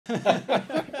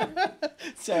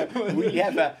So we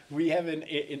have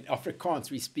in Afrikaans,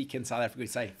 we speak in South Africa, we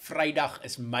say Vrydag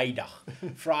is my dag.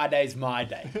 Friday is my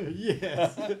day.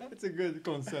 Yes, it's a good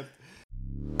concept.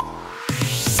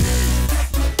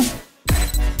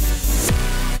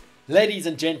 Ladies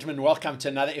and gentlemen, welcome to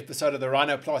another episode of the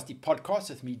Rhinoplasty podcast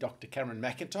with me, Dr. Cameron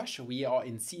McIntosh. We are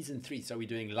in season 3, so we're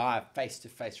doing live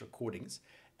face-to-face recordings.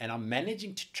 And I'm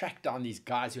managing to track down these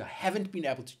guys who I haven't been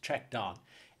able to track down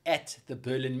at the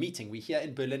Berlin meeting. We're here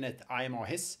in Berlin at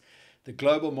IMRHIS, the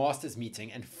Global Masters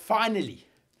meeting. And finally,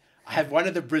 I have one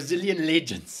of the Brazilian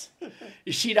legends.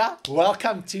 Ishida,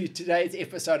 welcome to today's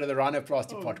episode of the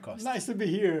Rhinoplasty podcast. Nice to be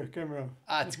here, Cameron.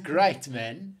 It's great,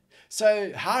 man.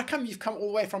 So how come you've come all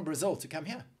the way from Brazil to come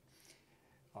here?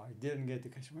 I didn't get the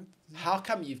question. How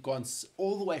come you've gone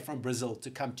all the way from Brazil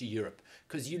to come to Europe?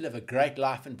 Because you live a great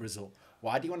life in Brazil.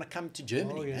 Why do you want to come to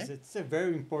Germany? Oh, yes, it's a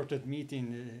very important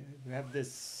meeting. We have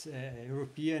this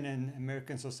European and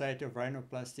American Society of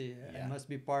Rhinoplasty. I must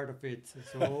be part of it.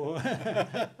 So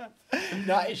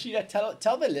Now, Ishida,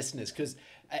 tell the listeners, because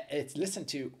it's listened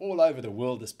to all over the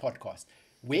world, this podcast.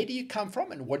 Where do you come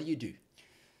from and what do you do?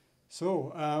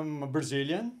 So I'm a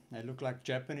Brazilian. I look like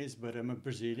Japanese, but I'm a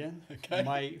Brazilian. Okay.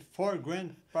 My 4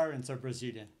 grandparents are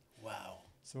Brazilian. Wow.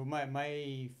 So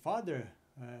my father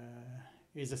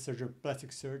is a surgeon, plastic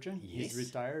surgeon. Yes. He's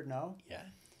retired now. Yeah.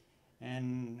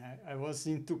 And I was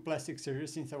into plastic surgery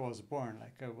since I was born.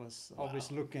 Like I was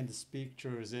always looking at these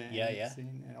pictures and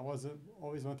seeing, and I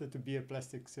always wanted to be a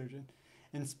plastic surgeon,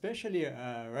 and especially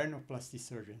a rhinoplasty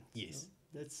surgeon. Yes.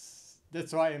 So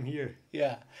that's why I'm here.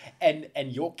 Yeah.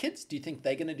 And your kids, do you think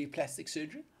they're going to do plastic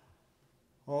surgery?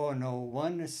 Oh no,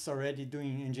 one is already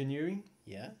doing engineering.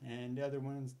 Yeah. And the other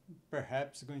one's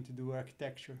perhaps going to do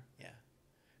architecture. Yeah.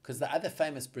 Because the other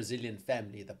famous Brazilian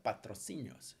family, the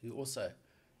Patrocínios, who also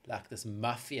like this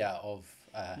mafia of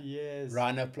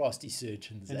rhinoplasty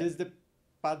surgeons. And there's the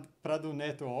Prado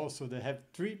Neto also. They have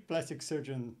 3 plastic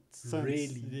surgeon sons.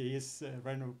 Really? He is a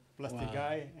rhinoplasty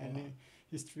guy, and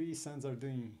his 3 sons are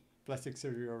doing plastic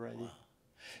surgery already. Wow.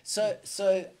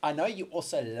 So I know you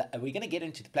also, we're going to get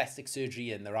into the plastic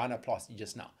surgery and the rhinoplasty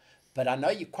just now, but I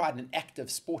know you're quite an active,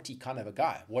 sporty kind of a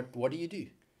guy. What do you do?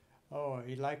 Oh,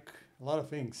 I like a lot of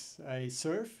things. I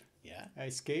surf. Yeah. I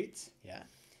skate. Yeah.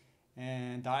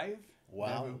 And dive.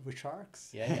 Wow. Dive with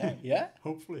sharks. Yeah.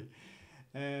 Hopefully.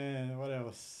 And what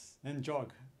else? And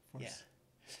jog, of course. Yeah.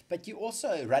 But you're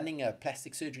also running a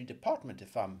plastic surgery department,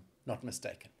 if I'm not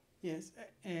mistaken. Yes.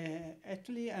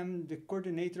 Actually, I'm the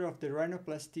coordinator of the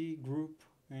rhinoplasty group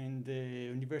in the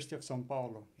University of São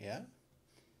Paulo. Yeah.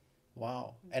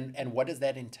 Wow. And what does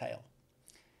that entail?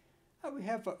 We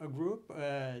have a group.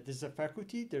 There's a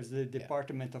faculty. There's the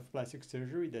Department of Plastic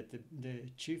Surgery that the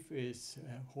chief is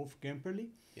Rolf Gemperli.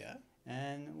 Yeah.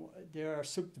 And they are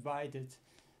subdivided.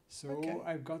 So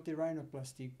I've got the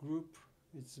rhinoplasty group.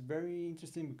 It's very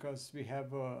interesting because we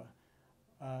have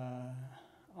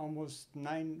almost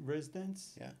 9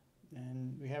 residents. Yeah.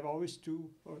 And we have always 2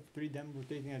 or 3 of them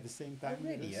rotating at the same time. Oh,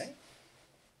 really, eh?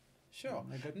 Sure.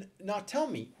 Now tell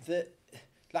me,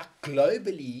 like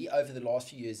globally over the last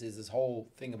few years, there's this whole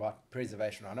thing about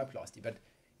preservation rhinoplasty, but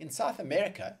in South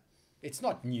America, it's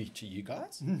not new to you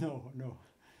guys. No.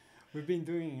 We've been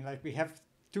doing, like, we have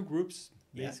 2 groups,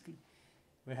 basically.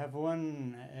 We have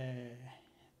one,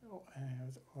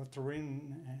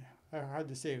 how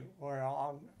to say,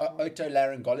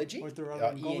 otolaryngology?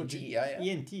 Otolaryngology.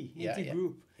 ENT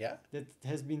group. Yeah. That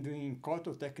has been doing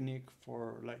Cotto technique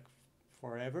for, like,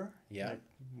 forever. Yeah. Like,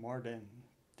 more than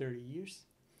 30 years.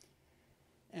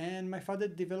 And my father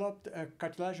developed a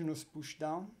cartilaginous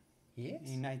pushdown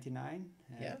in 99,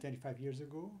 25 years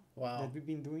ago. Wow. That we've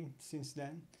been doing since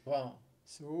then. Wow.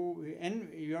 So, and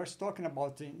you are talking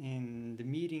about in the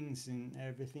meetings and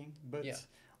everything, but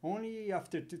only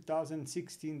after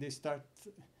 2016 they start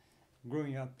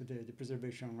growing up the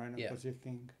preservation rhinoplasty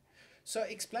thing. So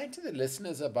explain to the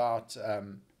listeners about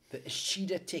the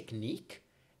Ishida technique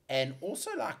and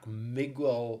also like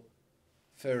Miguel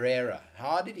Ferreira.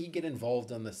 How did he get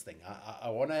involved on this thing?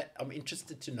 I'm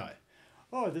interested to know.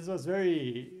 Oh, this was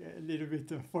a little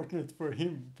bit unfortunate for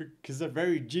him because he's a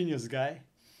very genius guy.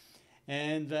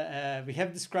 And we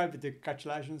have described the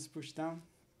cartilaginous pushdown,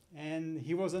 and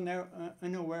he was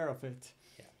unaware of it.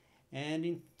 Yeah. And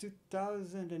in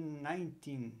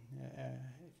 2019, I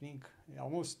think,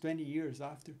 almost 20 years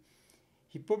after,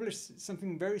 he published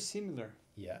something very similar.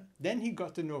 Yeah. Then he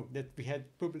got to know that we had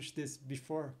published this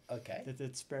before. Okay. That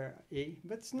it's per A,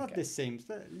 but it's not the same. It's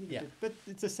a little bit, but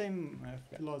it's the same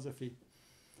philosophy.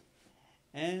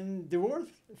 And the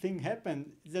worst thing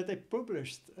happened is that I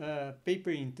published a paper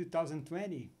in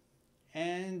 2020,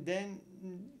 And then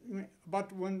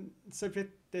about one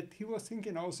subject that he was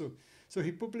thinking also. So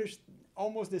he published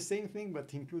almost the same thing,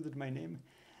 but he included my name.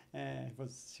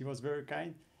 He was very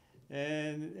kind.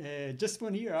 And just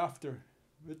 1 year after.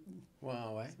 But,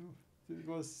 Wow. so it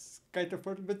was kind of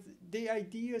hard, but the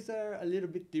ideas are a little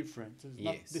bit different. It's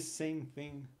not the same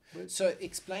thing. But So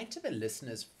explain to the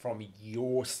listeners from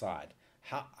your side,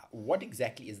 what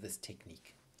exactly is this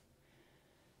technique?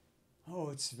 oh,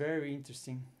 it's very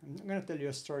interesting. I'm going to tell you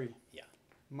a story. Yeah.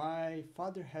 My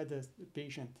father had a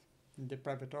patient in the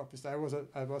private office. I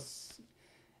was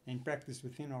in practice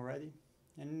with him already,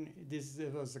 and this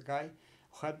was a guy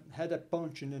who had a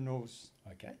punch in the nose.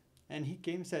 Okay. And he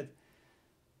came and said,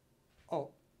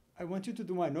 "Oh, I want you to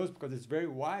do my nose because it's very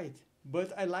wide,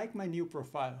 but I like my new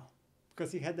profile,"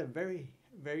 because he had a very,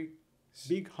 very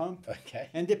big hump, Okay.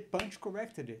 and the punch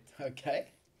corrected it. Okay.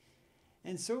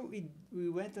 And so we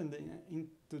went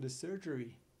into the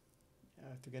surgery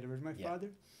together with my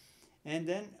father, and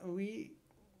then we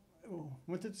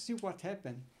wanted to see what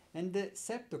happened. And the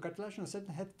septum, cartilaginous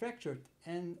septum, had fractured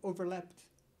and overlapped.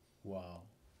 Wow.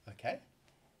 Okay.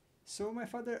 So my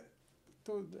father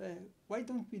told, why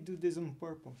don't we do this on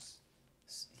purpose?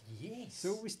 Yes.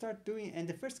 So we start doing, and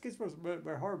the first case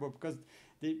were horrible because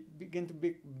they began to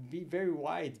be very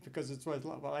wide because it was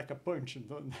like a punch.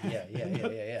 Yeah.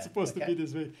 It's supposed to be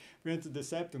this way. We went to the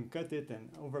septum, cut it, and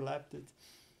overlapped it.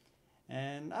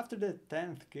 And after the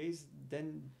 10th case,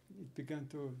 then it began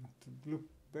to look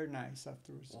very nice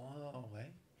afterwards. Wow.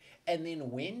 And then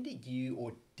when did you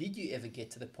ever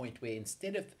get to the point where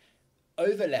instead of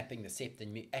overlapping the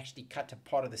septum, you actually cut a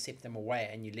part of the septum away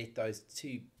and you let those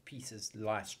two pieces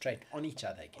lie straight on each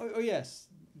other again? Oh yes.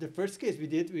 The first case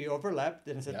we overlapped,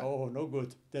 and I said, oh, no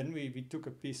good. Then we took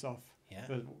a piece off. Yeah.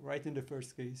 But right in the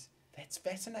first case. That's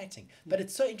fascinating. But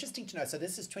it's so interesting to know. So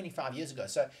this is 25 years ago.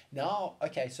 So now,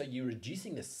 okay, so you're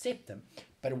reducing the septum,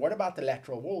 but what about the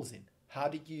lateral walls then? How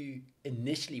did you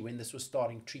initially, when this was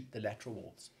starting, treat the lateral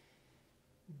walls?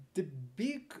 The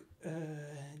big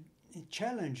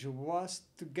challenge was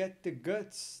to get the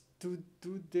guts to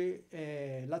do the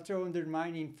lateral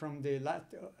undermining from the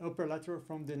upper lateral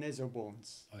from the nasal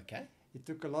bones. Okay. It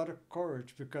took a lot of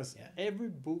courage because every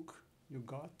book you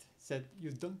got said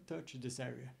you don't touch this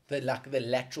area. The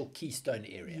lateral keystone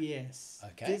area. Yes.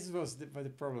 Okay. This was the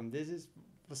problem.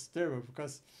 Was terrible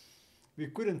because we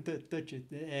couldn't touch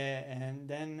it, and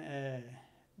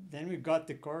then we got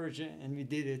the courage and we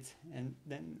did it, and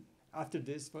then after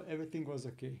this everything was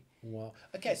okay. Wow.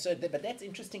 Okay, so but that's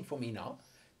interesting for me now,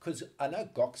 because I know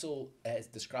Goxel has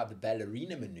described the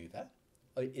ballerina maneuver.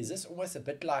 Is this almost a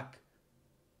bit like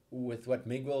with what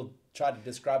Miguel tried to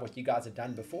describe what you guys had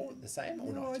done before, the same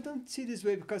or not? No, I don't see this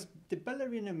way because the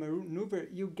ballerina maneuver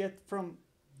you get from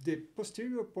the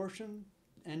posterior portion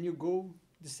and you go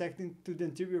dissecting to the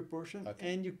anterior portion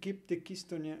and you keep the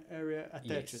keystone area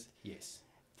attached. Yes.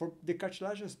 For the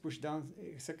cartilaginous push down,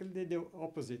 exactly the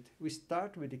opposite. We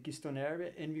start with the keystone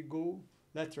area and we go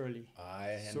laterally.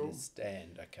 I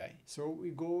understand. Okay. So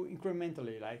we go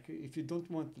incrementally. Like if you don't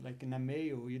want, like in a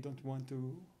male, you don't want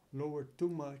to lower too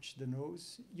much the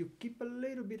nose, you keep a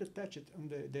little bit attached on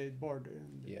the border,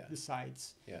 the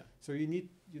sides. Yeah. So you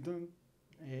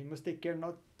must take care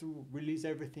not to release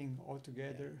everything all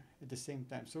together at the same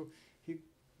time. So he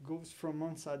goes from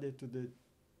one side to the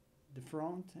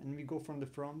front, and we go from the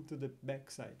front to the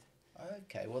back side.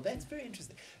 Okay, well that's very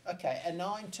interesting. Okay, and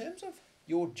now in terms of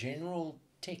your general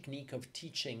technique of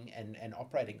teaching and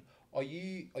operating, are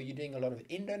you doing a lot of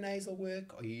endonasal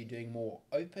work? Are you doing more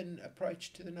open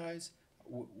approach to the nose?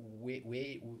 Where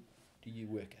do you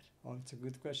work at? Oh, it's a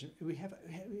good question. We have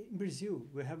in Brazil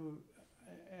we have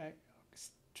a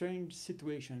strange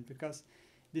situation because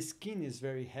the skin is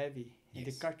very heavy and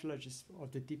the cartilages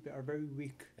of the tip are very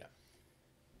weak. Yeah.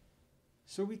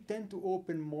 So we tend to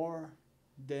open more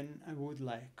than I would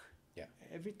like. Yeah.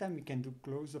 Every time we can do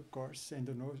close, of course, and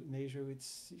the nasal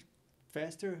it's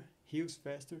faster, heals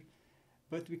faster,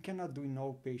 but we cannot do in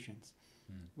all patients.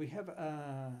 We have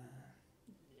I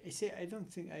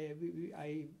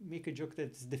make a joke that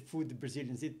it's the food the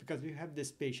Brazilians eat because we have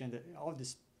all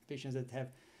these patients that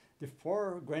have the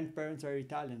 4 grandparents are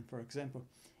Italian, for example,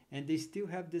 and they still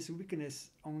have this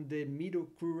weakness on the middle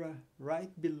crura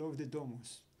right below the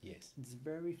domus. Yes. It's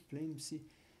very flimsy.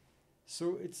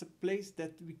 So it's a place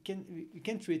that we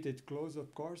can treat it close,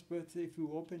 of course, but if we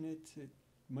open it, it's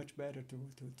much better to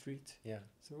treat. Yeah.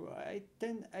 So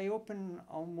I open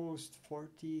almost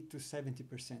 40 to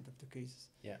 70% of the cases.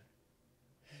 Yeah.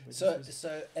 But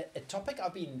so a topic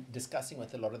I've been discussing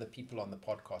with a lot of the people on the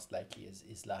podcast lately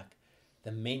is like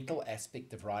the mental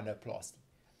aspect of rhinoplasty.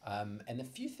 And the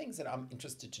few things that I'm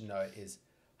interested to know is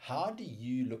How do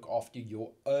you look after your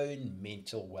own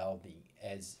mental well-being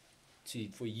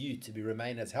for you to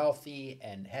remain as healthy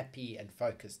and happy and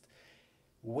focused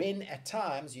when at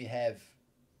times you have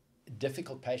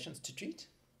difficult patients to treat,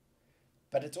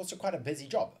 but it's also quite a busy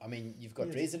job? I mean, you've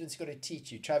got residents you've got to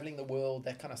teach, you're traveling the world,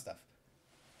 that kind of stuff.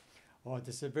 Oh,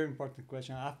 that's a very important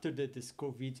question. After this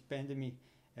COVID pandemic,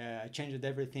 I changed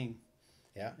everything.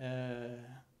 Yeah.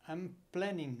 I'm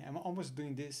almost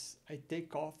doing this. I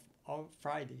take off on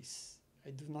Fridays.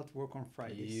 I do not work on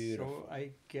Fridays. Beautiful. So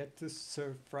I get to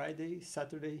serve Friday,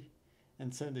 Saturday,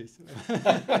 and Sundays.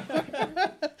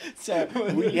 So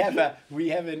we have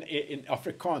in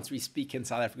Afrikaans, we speak in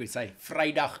South Africa, we say,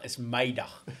 Vrydag is my dag.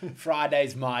 Friday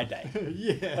is my day.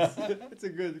 Yes, it's a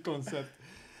good concept.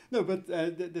 No, but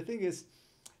the thing is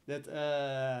that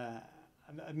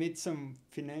I made some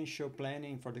financial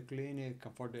planning for the clinic,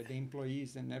 for the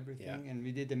employees and everything, and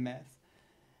we did the math.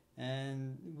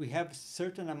 And we have a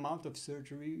certain amount of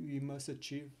surgery we must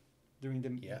achieve during a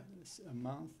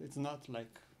month. It's not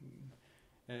like...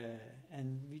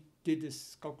 and we did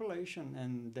this calculation,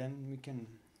 and then we can...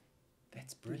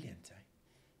 That's brilliant, eh?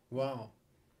 Wow.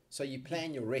 So you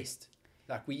plan your rest.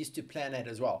 Like we used to plan that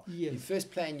as well. Yes. You first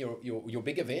plan your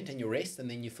big event and your rest, and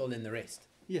then you fill in the rest.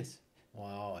 Yes.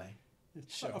 Wow, eh?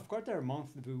 Sure. Of course, there are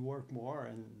months that we work more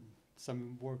and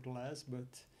some work less,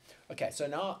 but... Okay, so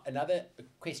now another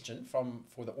question for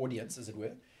the audience, as it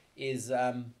were, is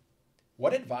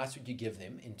what advice would you give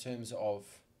them in terms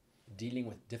of dealing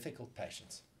with difficult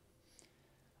patients?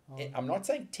 I'm not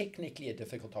saying technically a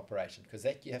difficult operation, because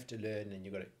that you have to learn and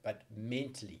but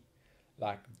mentally,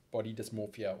 like body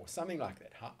dysmorphia or something like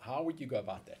that. How would you go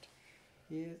about that?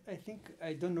 Yeah,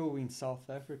 I don't know in South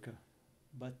Africa,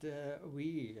 but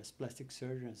we as plastic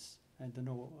surgeons, I don't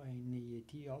know in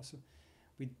EAT also,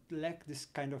 we lack this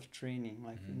kind of training,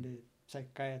 like in the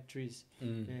psychiatrist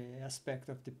aspect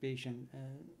of the patient.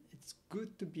 It's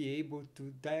good to be able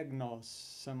to diagnose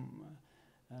some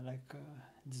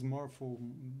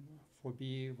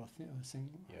dysmorphobia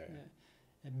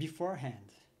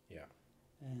beforehand. Yeah.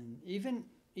 And even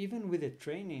with the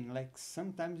training, like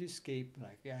sometimes you escape.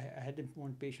 Like I had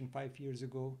one patient 5 years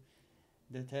ago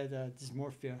that had a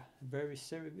dysmorphia,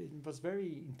 it was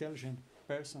very intelligent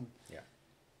person. Yeah.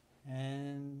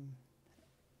 And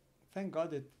thank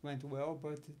God it went well,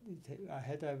 but I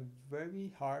had a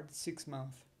very hard 6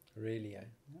 months. Really, eh?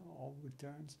 All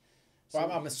returns.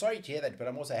 Well, I'm sorry to hear that, but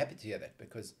I'm also happy to hear that,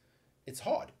 because it's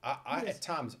hard. I at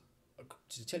times,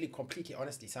 to tell you completely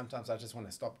honestly, sometimes I just want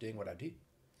to stop doing what I do,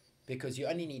 because you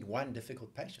only need one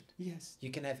difficult patient. Yes. You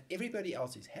can have everybody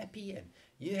else who's happy and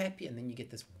you're happy, and then you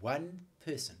get this one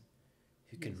person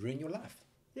who can ruin your life.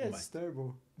 Yeah, it's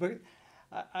terrible. But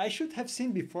I should have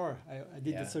seen before I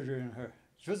did the surgery on her.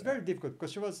 It was very difficult,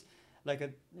 because she was like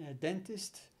a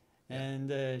dentist, and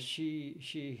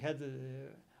she had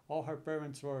all her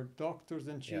parents were doctors,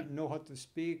 and she know how to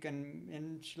speak,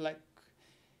 and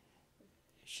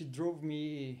she drove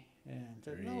me and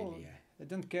said, really? No, I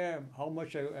don't care how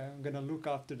much I'm gonna look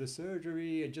after the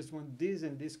surgery. I just want this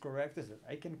and this corrected. I said,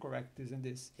 I can correct this and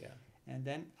this. Yeah. And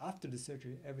then after the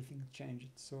surgery, everything changed.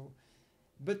 So,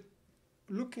 but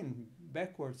looking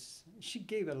backwards, she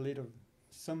gave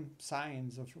some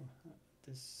signs of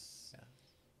this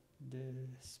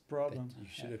problem. That you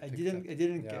should have I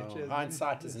didn't catch it.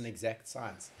 Hindsight is an exact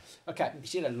science. Okay,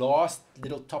 Ishida, last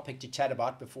little topic to chat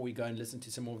about before we go and listen to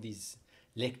some more of these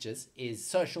lectures is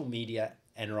social media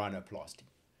and rhinoplasty.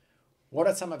 What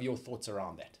are some of your thoughts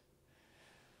around that?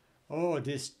 Oh,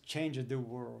 this changed the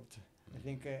world. I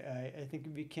think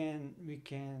we can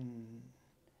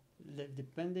the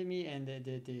pandemic and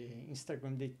the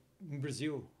Instagram in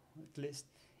Brazil, at least,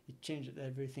 it changed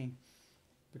everything,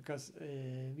 because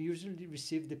we usually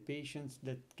receive the patients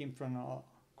that came from our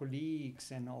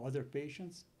colleagues and other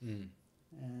patients,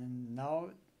 and now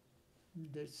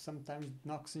there's sometimes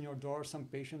knocks on your door some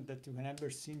patient that you have never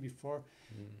seen before,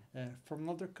 from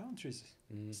other countries.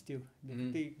 Still,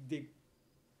 they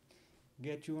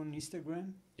get you on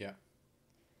Instagram. Yeah.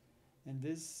 And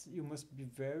this, you must be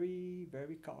very,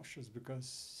 very cautious,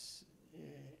 because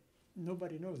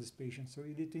nobody knows this patient. So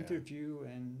you need to interview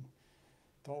and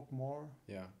talk more.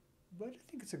 Yeah. But I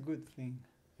think it's a good thing.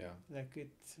 Yeah. Like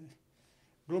it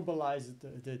globalized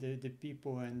the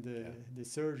people and the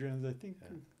surgeons. I think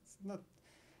it's not...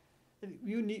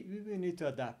 We need to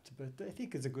adapt, but I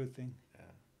think it's a good thing.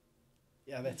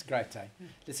 Yeah, that's great, eh?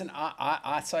 Listen,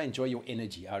 I so enjoy your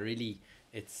energy. I really...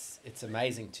 It's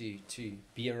amazing to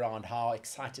be around how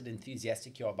excited,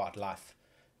 enthusiastic you are about life,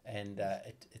 and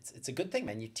it's a good thing,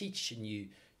 man. You teach and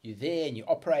you're there and you're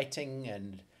operating,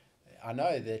 and I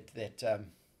know that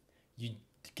you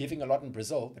giving a lot in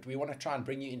Brazil, but we want to try and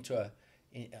bring you into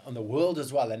on the world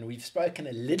as well. And we've spoken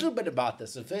a little bit about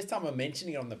this. The first time I'm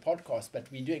mentioning it on the podcast, but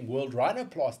we're doing World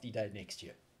Rhinoplasty Day next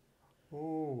year.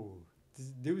 Oh,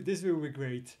 this will be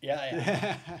great.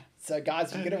 Yeah. So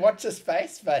guys, we're going to watch this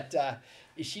space, but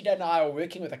Ishida and I are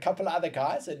working with a couple of other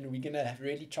guys, and we're going to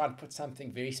really try and put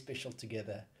something very special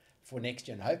together for next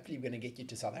year. And hopefully we're going to get you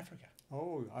to South Africa.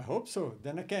 Oh, I hope so.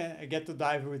 Then I get to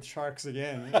dive with sharks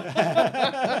again.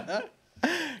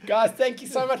 Guys, thank you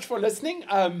so much for listening.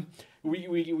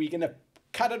 We're going to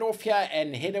cut it off here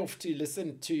and head off to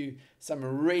listen to some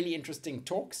really interesting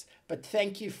talks. But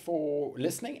thank you for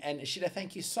listening. And Ishida,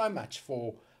 thank you so much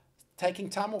for taking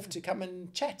time off to come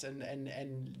and chat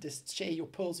and just share your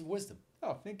pearls of wisdom.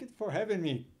 Oh, thank you for having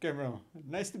me, Cameron.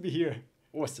 Nice to be here.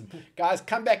 Awesome. Guys,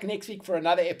 come back next week for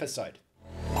another episode.